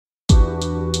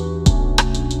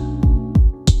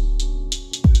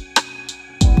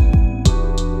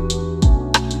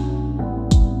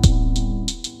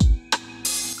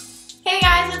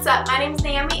name is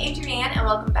Naomi, Adrianne, and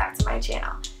welcome back to my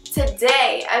channel.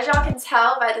 Today, as y'all can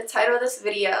tell by the title of this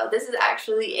video, this is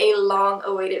actually a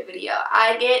long-awaited video.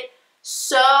 I've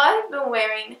been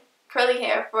wearing curly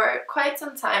hair for quite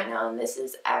some time now, and this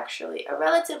is actually a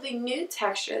relatively new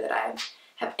texture that I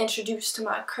have introduced to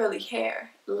my curly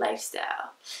hair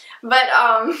lifestyle. But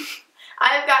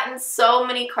I've gotten so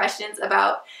many questions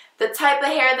about the type of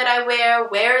hair that I wear,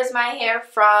 where is my hair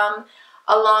from,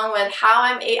 along with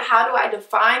how do I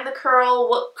define the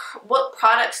curl, what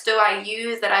products do I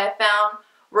use that I have found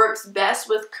works best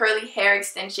with curly hair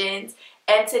extensions.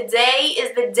 And today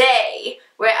is the day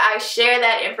where I share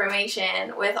that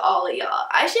information with all of y'all.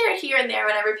 I share it here and there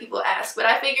whenever people ask, but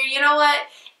I figured, you know what?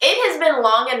 It has been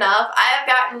long enough. I have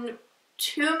gotten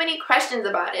too many questions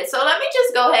about it. So let me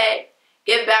just go ahead,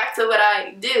 get back to what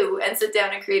I do, and sit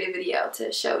down and create a video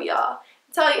to show y'all,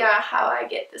 tell y'all how I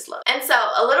get this look. And so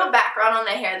a little background on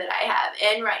the hair that I have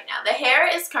in right now. The hair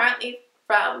is currently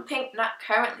from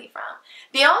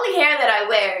the only hair that I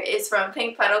wear is from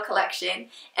Pink Petal Collection,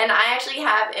 and I actually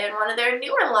have in one of their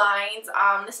newer lines.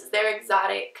 This is their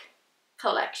exotic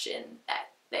collection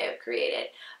that they have created,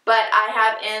 but I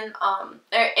have in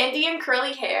their Indian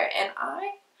curly hair, and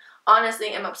I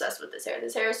honestly am obsessed with this hair.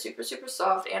 This hair is super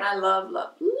soft, and I love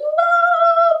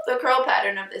the curl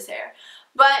pattern of this hair.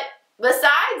 But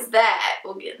besides that,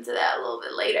 we'll get into that a little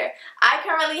bit later, I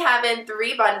currently have in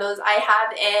 3 bundles. I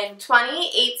have in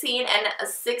 20, 18, and a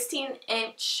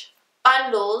 16-inch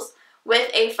bundles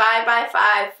with a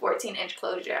 5x5 14-inch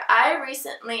closure. I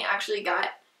recently actually got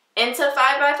into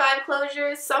 5x5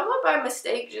 closures, somewhat by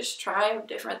mistake, just trying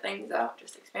different things out,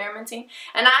 just experimenting.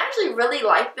 And I actually really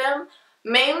like them,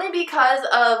 mainly because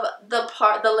of the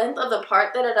length of the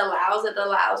part that it allows. It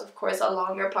allows, of course, a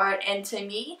longer part, and to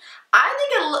me, I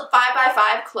think a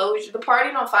 5x5 closure, the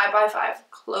parting on 5x5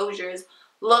 closures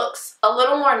looks a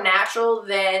little more natural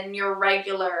than your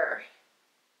regular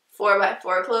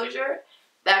 4x4 closure.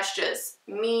 That's just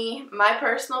me, my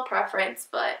personal preference,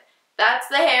 but that's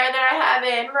the hair that I have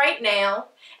in right now.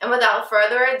 And without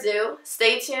further ado,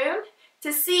 stay tuned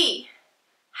to see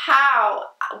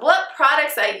what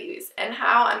products I use and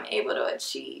how I'm able to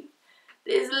achieve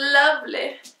these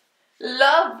lovely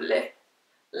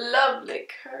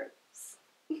curves.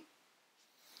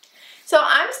 So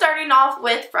I'm starting off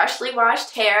with freshly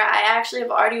washed hair. I actually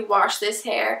have already washed this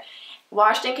hair,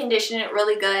 washed and conditioned it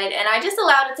really good, and I just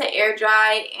allowed it to air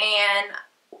dry, and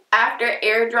after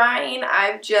air drying,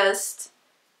 I've just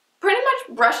pretty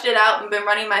much brushed it out and been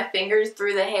running my fingers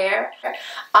through the hair.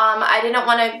 I didn't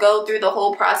want to go through the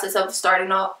whole process of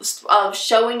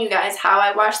showing you guys how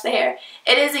I wash the hair.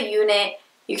 It is a unit.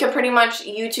 You can pretty much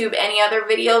YouTube any other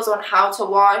videos on how to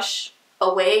wash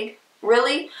a wig,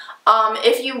 really.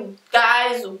 If you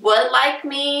guys would like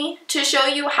me to show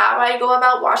you how I go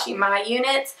about washing my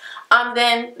units,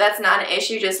 then that's not an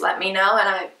issue. Just let me know, and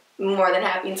I'm more than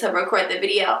happy to record the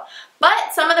video.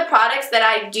 But some of the products that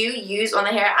I do use on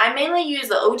the hair, I mainly use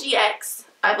the OGX,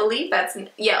 I believe that's,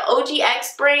 yeah,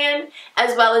 OGX brand,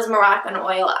 as well as Moroccan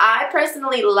oil. I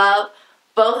personally love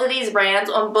both of these brands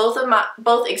on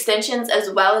both extensions as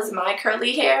well as my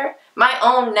curly hair, my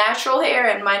own natural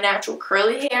hair and my natural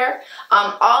curly hair.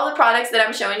 All the products that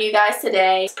I'm showing you guys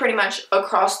today, pretty much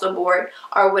across the board,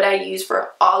 are what I use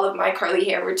for all of my curly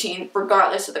hair routine,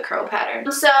 regardless of the curl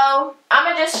pattern. So I'm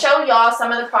gonna just show y'all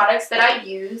some of the products that I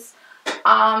use.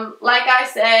 Like I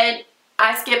said,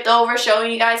 I skipped over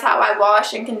showing you guys how I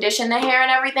wash and condition the hair and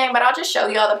everything, but I'll just show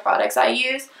you all the products I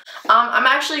use.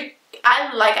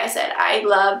 Like I said, I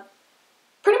love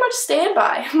pretty much stand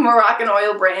by Moroccan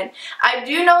oil brand. I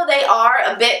do know they are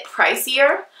a bit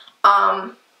pricier.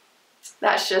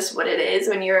 That's just what it is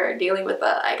when you're dealing with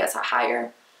I guess a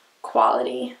higher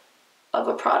quality of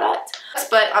a product.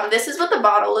 But this is what the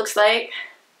bottle looks like.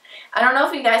 I don't know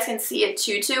if you guys can see it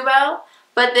too well,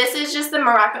 but this is just the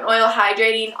Moroccan oil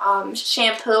hydrating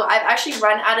shampoo. I've actually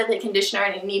run out of the conditioner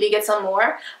and I need to get some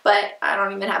more, but I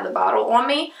don't even have the bottle on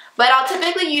me. But I'll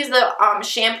typically use the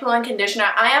shampoo and conditioner.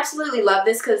 I absolutely love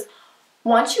this because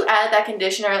once you add that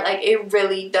conditioner, like, it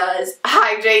really does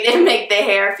hydrate and make the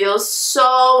hair feel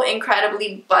so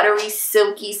incredibly buttery,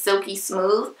 silky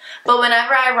smooth. But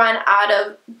whenever I run out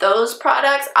of those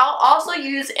products, I'll also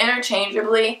use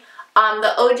interchangeably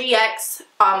the OGX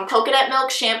coconut milk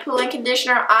shampoo and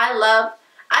conditioner.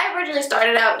 I originally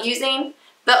started out using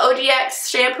the OGX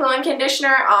shampoo and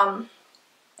conditioner,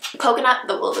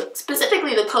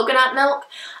 specifically the coconut milk,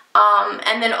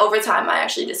 and then over time I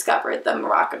actually discovered the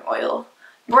Moroccan oil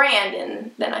brand,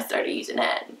 and then I started using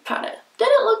it and kind of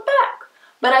didn't look back.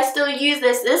 But I still use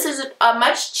this. This is a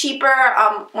much cheaper,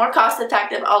 more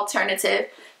cost-effective alternative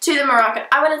to the Moroccan,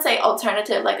 I wouldn't say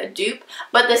alternative like a dupe,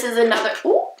 but this is another,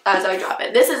 ooh, as I drop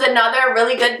it, this is another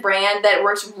really good brand that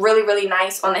works really, really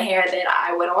nice on the hair that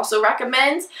I would also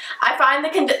recommend. I find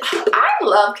I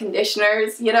love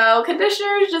conditioners, you know,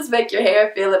 conditioners just make your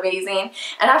hair feel amazing,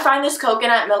 and I find this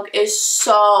coconut milk is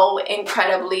so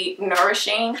incredibly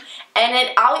nourishing, and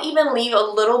I'll even leave a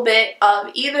little bit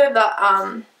of either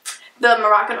the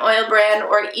Moroccan oil brand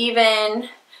or even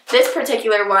this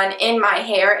particular one in my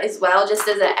hair as well, just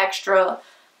as an extra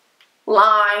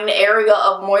line area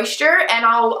of moisture. And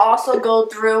I'll also go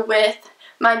through with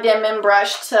my Denman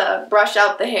brush to brush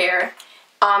out the hair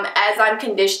as I'm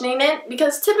conditioning it,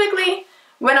 because typically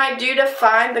when I do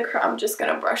define the I'm just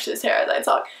gonna brush this hair as I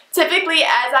talk. Typically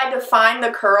as I define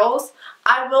the curls,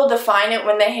 I will define it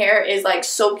when the hair is like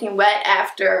soaking wet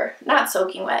after, not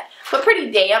soaking wet, but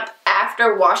pretty damp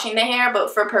after washing the hair.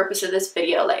 But for purpose of this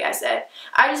video, like I said,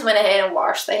 I just went ahead and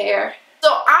washed the hair.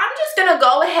 So I'm just gonna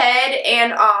go ahead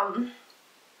and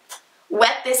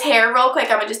wet this hair real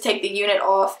quick. I'm gonna just take the unit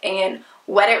off and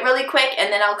wet it really quick,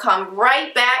 and then I'll come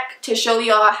right back to show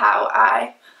y'all how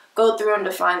I go through and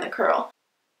define the curl.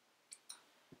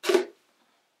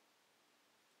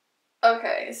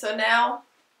 Okay, so now,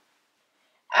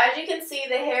 as you can see,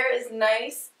 the hair is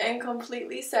nice and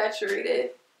completely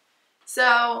saturated.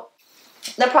 So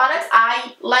the products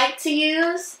I like to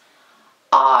use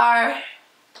are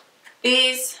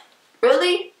these,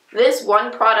 really this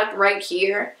one product right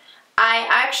here. I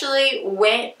actually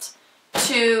went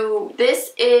to,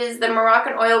 this is the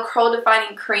Moroccan Oil Curl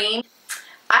Defining Cream.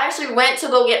 I actually went to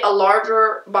go get a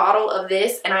larger bottle of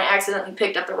this, and I accidentally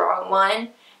picked up the wrong one,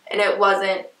 and it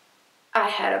wasn't, I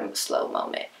had a slow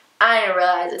moment. I didn't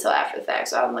realize it until after the fact,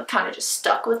 so I'm like kind of just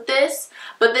stuck with this.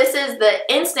 But this is the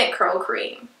Instant Curl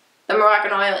Cream, the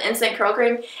Moroccan Oil Instant Curl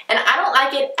Cream, and I don't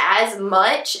like it as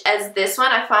much as this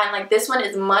one. I find like this one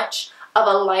is much of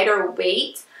a lighter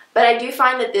weight, but I do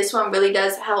find that this one really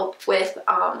does help with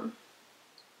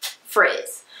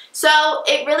frizz. So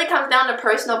it really comes down to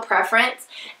personal preference.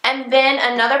 And then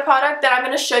another product that I'm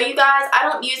going to show you guys, I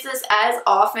don't use this as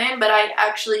often, but I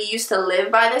actually used to live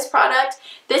by this product.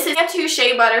 This is a 2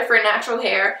 Shea Butter for Natural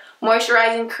Hair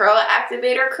Moisturizing Curl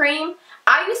Activator Cream.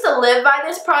 I used to live by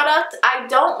this product. I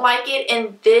don't like it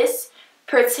in this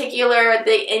particular,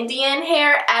 the Indian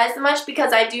hair, as much,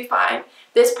 because I do find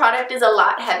this product is a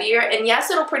lot heavier, and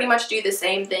yes, it'll pretty much do the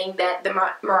same thing that the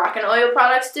Moroccan oil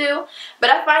products do, but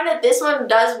I find that this one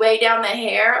does weigh down the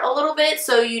hair a little bit,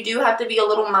 so you do have to be a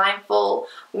little mindful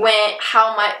when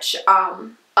how much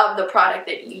of the product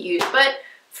that you use. But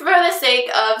for the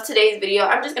sake of today's video,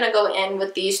 I'm just going to go in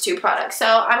with these two products. So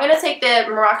I'm going to take the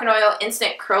Moroccan Oil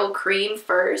Instant Curl Cream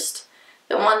first,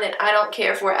 the one that I don't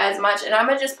care for as much, and I'm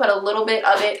going to just put a little bit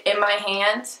of it in my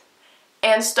hand.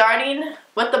 And starting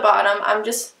with the bottom, I'm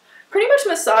just pretty much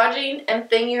massaging and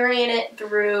fingering it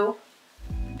through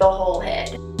the whole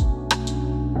head.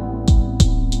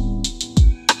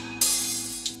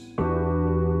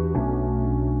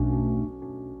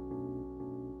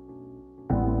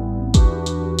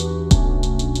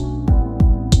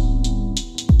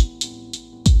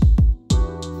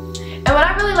 And what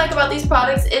I really like about these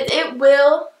products is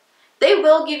they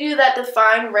will give you that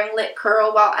defined ringlet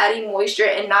curl while adding moisture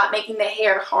and not making the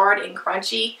hair hard and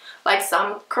crunchy like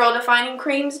some curl defining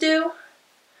creams do.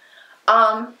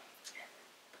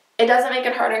 It doesn't make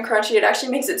it hard and crunchy. It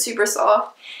actually makes it super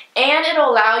soft. And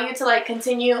it'll allow you to like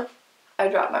continue, I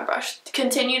dropped my brush,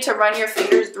 continue to run your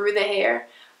fingers through the hair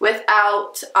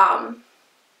without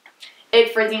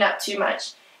it frizzing up too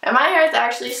much. And my hair has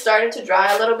actually started to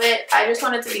dry a little bit. I just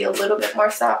want it to be a little bit more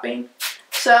sopping.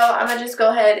 So I'm going to just go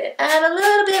ahead and add a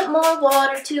little bit more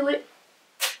water to it.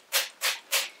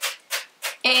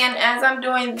 And as I'm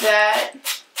doing that,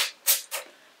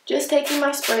 just taking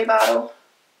my spray bottle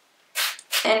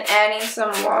and adding some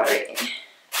water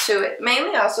to it,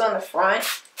 mainly also in the front.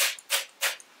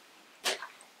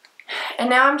 And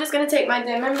now I'm just going to take my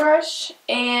Denman brush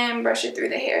and brush it through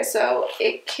the hair so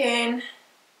it can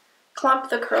clump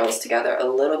the curls together a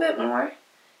little bit more.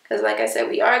 Because like I said,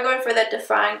 we are going for that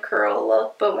defined curl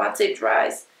look, but once it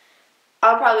dries,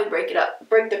 I'll probably break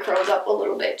the curls up a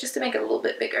little bit just to make it a little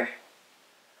bit bigger.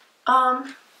 So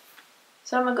I'm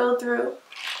going to go through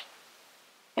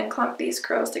and clump these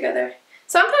curls together.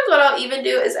 Sometimes what I'll even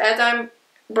do is as I'm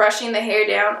brushing the hair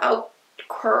down, I'll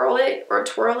curl it or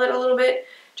twirl it a little bit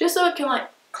just so it can like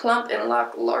clump and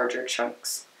lock larger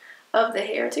chunks of the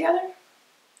hair together.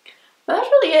 But that's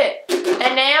really it.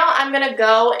 And now I'm going to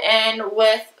go in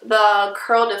with the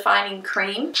curl defining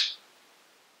cream.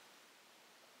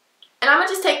 And I'm going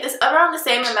to just take this around the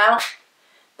same amount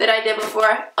that I did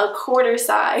before, a quarter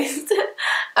sized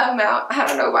amount. I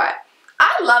don't know why.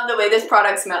 I love the way this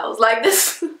product smells. Like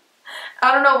this,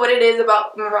 I don't know what it is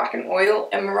about Moroccanoil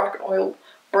and Moroccanoil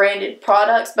branded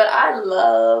products, but I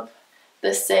love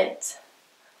the scent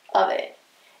of it.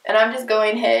 And I'm just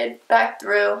going ahead back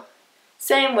through,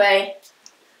 same way,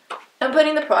 and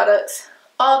putting the products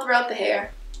all throughout the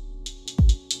hair.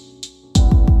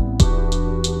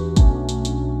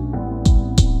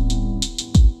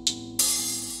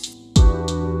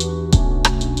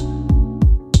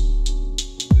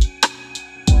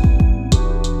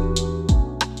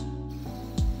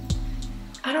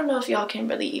 I don't know if y'all can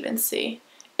really even see.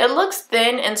 It looks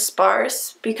thin and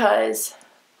sparse because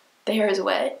the hair is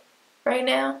wet right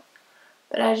now.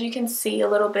 But as you can see a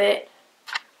little bit,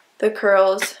 the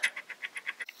curls,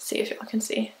 see if y'all can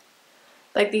see,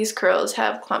 like these curls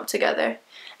have clumped together.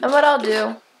 And what I'll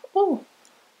do,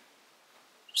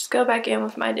 just go back in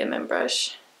with my dimming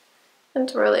brush and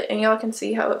twirl it, and y'all can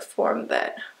see how it formed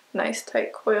that nice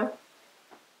tight coil.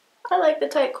 I like the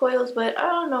tight coils, but I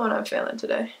don't know what I'm feeling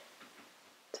today.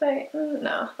 Tight,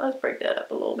 no, let's break that up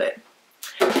a little bit.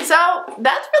 So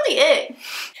that's really it.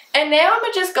 And now I'm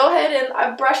gonna just go ahead and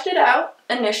I brushed it out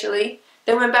initially,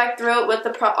 then went back through it with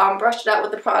the brushed it out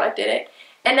with the product in it,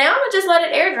 and now I'm gonna just let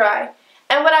it air dry.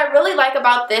 And what I really like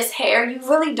about this hair, you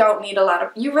really don't need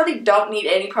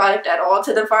any product at all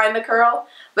to define the curl.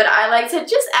 But I like to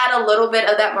just add a little bit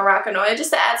of that Moroccanoil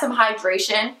just to add some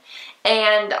hydration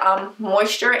and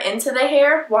moisture into the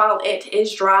hair while it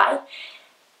is dry.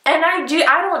 And I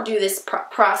don't do this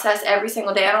process every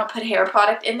single day. I don't put hair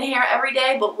product in the hair every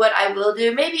day, but what I will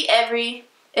do, maybe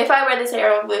if I wear this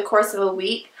hair over the course of a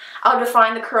week, I'll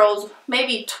define the curls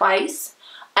maybe twice.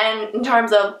 And in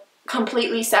terms of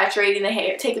completely saturating the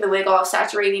hair, taking the wig off,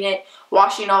 saturating it,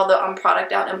 washing all the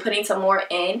product out, and putting some more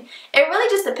in. It really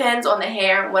just depends on the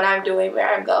hair, what I'm doing,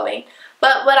 where I'm going.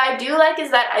 But what I do like is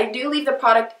that I do leave the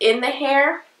product in the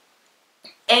hair,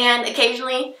 and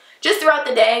occasionally, just throughout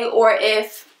the day, or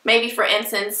if maybe, for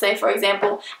instance, say for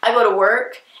example, I go to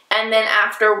work, and then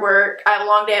after work, I have a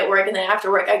long day at work, and then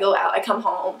after work I go out, I come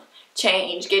home,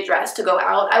 change, get dressed to go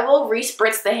out. I will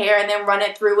respritz the hair and then run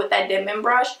it through with that dimming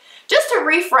brush just to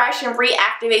refresh and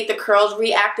reactivate the curls,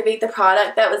 reactivate the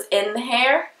product that was in the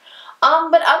hair.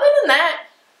 But other than that,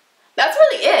 that's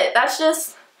really it. That's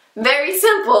just very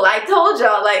simple. I told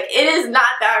y'all, like, it is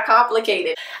not that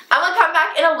complicated. I'm gonna come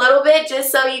back in a little bit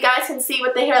just so you guys can see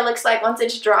what the hair looks like once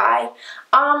it's dry.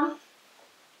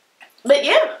 But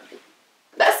yeah,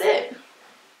 that's it.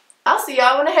 I'll see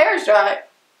y'all when the hair is dry.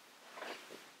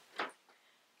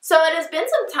 So it has been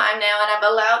some time now and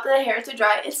I've allowed the hair to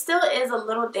dry. It still is a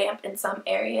little damp in some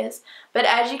areas, but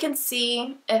as you can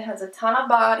see, it has a ton of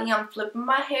body. I'm flipping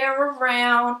my hair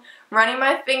around, running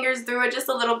my fingers through it just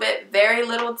a little bit, very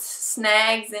little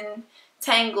snags and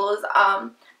tangles. I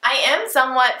am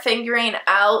somewhat figuring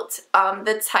out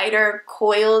the tighter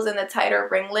coils and the tighter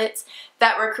ringlets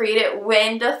that were created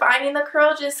when defining the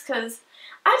curl, just because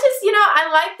I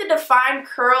like the defined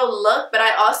curl look, but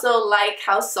I also like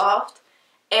how soft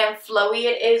and flowy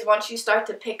it is once you start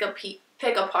to pick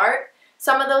apart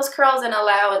some of those curls and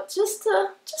allow it just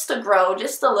to grow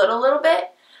just a little bit.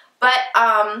 But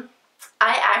I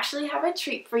actually have a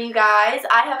treat for you guys.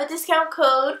 I have a discount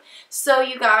code so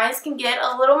you guys can get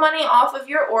a little money off of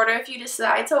your order if you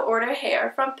decide to order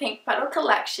hair from Pink Petal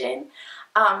Collection.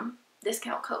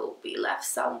 Discount code will be left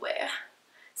somewhere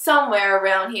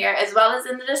around here, as well as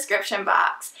in the description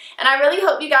box. And I really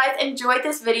hope you guys enjoyed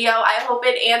this video. I hope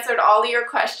it answered all of your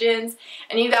questions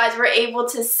and you guys were able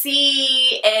to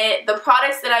see the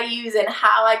products that I use and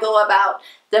how I go about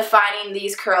defining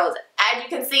these curls. As you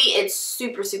can see, it's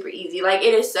super easy. Like,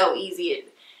 it is so easy.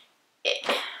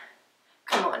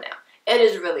 Come on now. It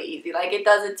is really easy. Like, it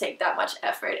doesn't take that much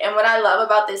effort. And what I love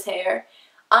about this hair,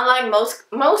 unlike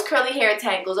most curly hair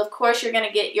tangles, of course you're going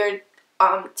to get your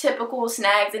typical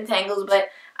snags and tangles, but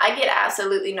I get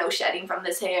absolutely no shedding from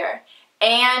this hair,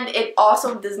 and it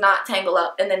also does not tangle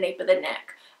up in the nape of the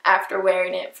neck after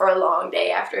wearing it for a long day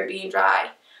after it being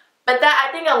dry. But that,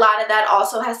 I think a lot of that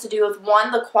also has to do with,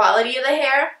 one, the quality of the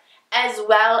hair, as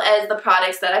well as the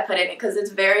products that I put in it, because it's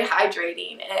very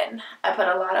hydrating and I put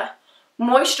a lot of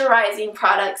moisturizing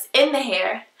products in the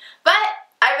hair. But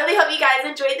I really hope you guys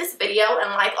enjoyed this video,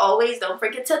 and like always, don't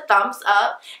forget to thumbs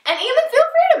up, and even feel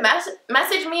free to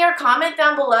message me or comment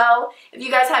down below if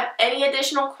you guys have any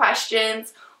additional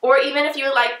questions, or even if you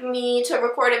would like me to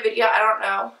record a video, I don't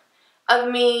know,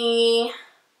 of me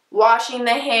washing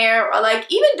the hair, or like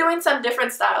even doing some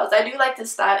different styles. I do like to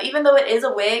style, even though it is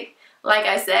a wig, like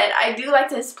I said, I do like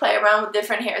to play around with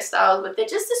different hairstyles with it,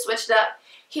 just to switch it up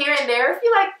here and there. If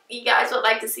you guys would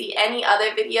like to see any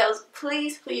other videos,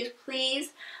 please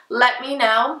let me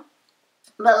know.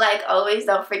 But like always,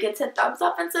 don't forget to thumbs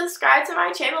up and subscribe to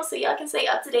my channel so y'all can stay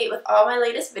up to date with all my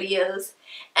latest videos.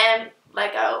 And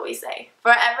like I always say,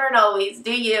 forever and always,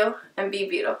 do you and be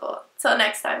beautiful. Till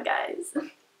next time, guys.